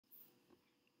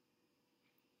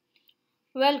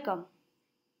Welcome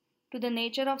to the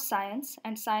Nature of Science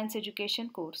and Science Education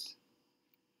course.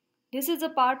 This is a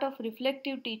part of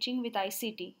Reflective Teaching with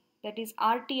ICT, that is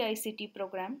RTICT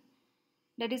program,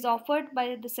 that is offered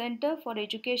by the Center for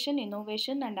Education,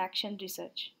 Innovation and Action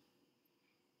Research.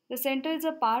 The center is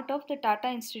a part of the Tata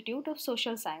Institute of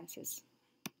Social Sciences.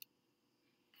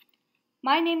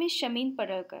 My name is Shameen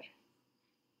Padalkar.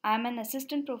 I am an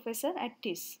assistant professor at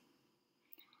TIS.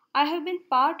 I have been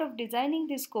part of designing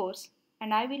this course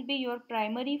and I will be your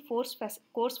primary course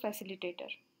facilitator.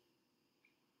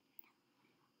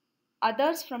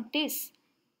 Others from TIS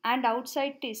and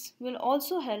outside TIS will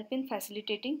also help in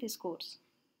facilitating this course.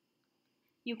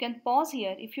 You can pause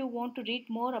here if you want to read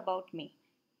more about me.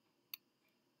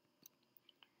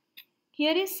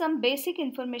 Here is some basic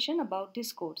information about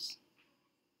this course.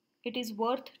 It is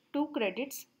worth 2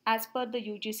 credits as per the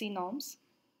UGC norms.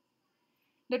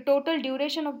 The total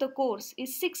duration of the course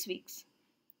is 6 weeks.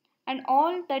 And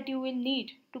all that you will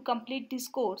need to complete this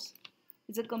course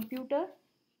is a computer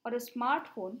or a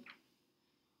smartphone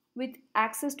with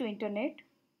access to internet,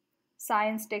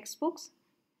 science textbooks,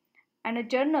 and a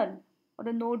journal or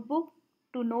a notebook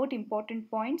to note important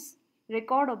points,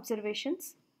 record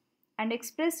observations, and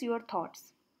express your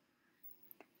thoughts.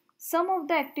 Some of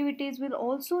the activities will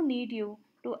also need you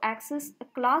to access a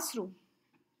classroom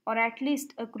or at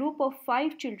least a group of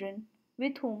 5 children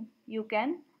with whom you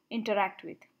can interact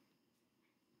with.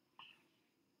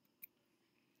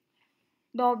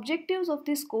 The objectives of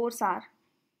this course are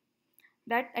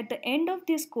that at the end of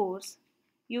this course,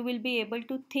 you will be able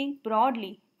to think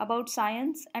broadly about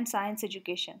science and science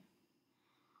education.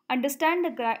 Understand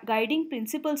the guiding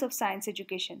principles of science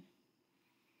education.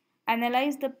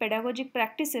 Analyze the pedagogic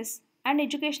practices and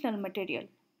educational material.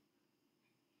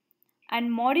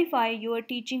 And modify your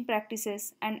teaching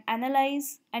practices and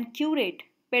analyze and curate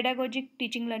pedagogic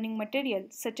teaching learning material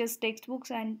such as textbooks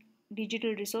and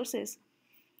digital resources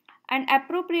and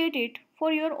appropriate it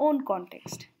for your own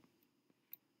context.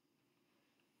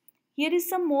 Here is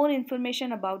some more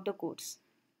information about the course.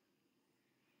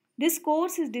 This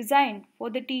course is designed for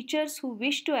the teachers who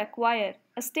wish to acquire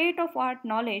a state-of-art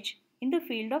knowledge in the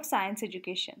field of science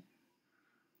education.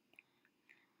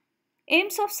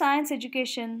 Aims of science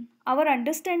education, our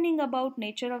understanding about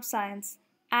nature of science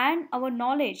and our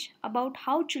knowledge about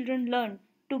how children learn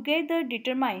together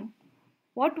determine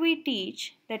what we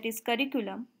teach, that is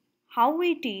curriculum, how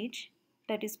we teach,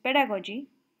 that is pedagogy,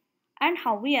 and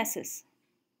how we assess.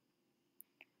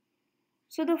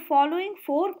 So the following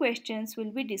 4 questions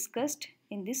will be discussed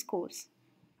in this course.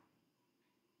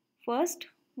 First,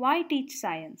 why teach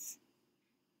science?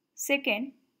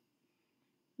 Second,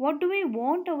 what do we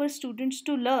want our students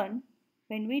to learn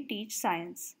when we teach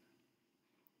science?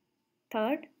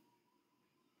 Third,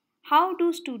 how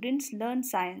do students learn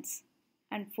science?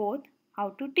 And fourth,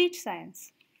 how to teach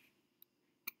science.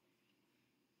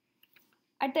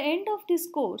 At the end of this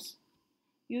course,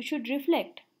 you should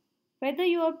reflect whether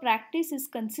your practice is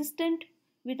consistent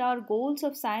with our goals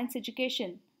of science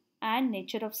education and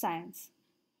nature of science.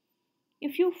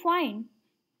 If you find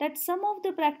that some of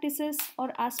the practices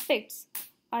or aspects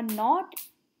are not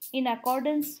in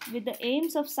accordance with the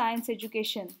aims of science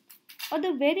education or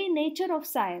the very nature of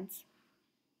science,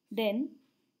 then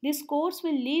this course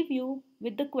will leave you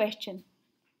with the question,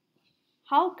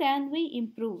 how can we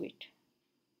improve it?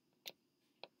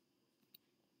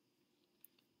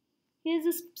 Here's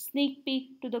a sneak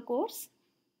peek to the course.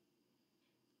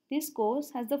 This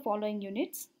course has the following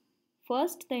units.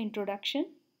 First, the introduction,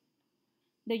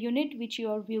 the unit which you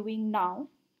are viewing now.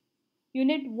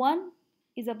 Unit 1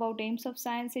 is about aims of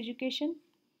science education.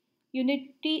 Unit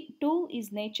 2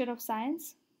 is nature of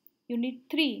science. Unit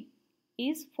 3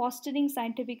 is fostering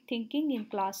scientific thinking in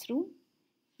classroom.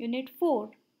 Unit 4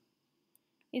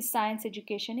 is science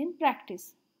education in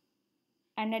practice.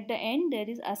 And at the end there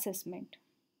is assessment.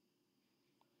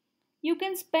 You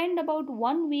can spend about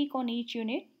 1 week on each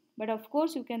unit, but of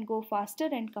course you can go faster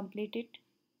and complete it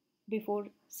before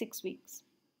 6 weeks.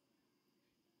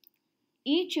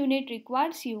 Each unit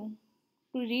requires you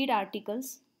to read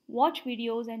articles, watch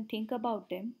videos and think about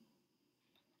them,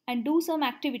 and do some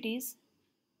activities,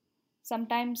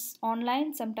 sometimes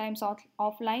online, sometimes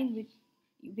offline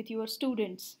with your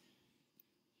students.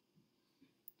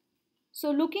 So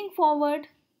looking forward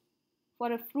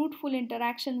for a fruitful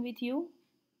interaction with you.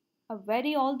 A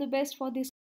very all the best for this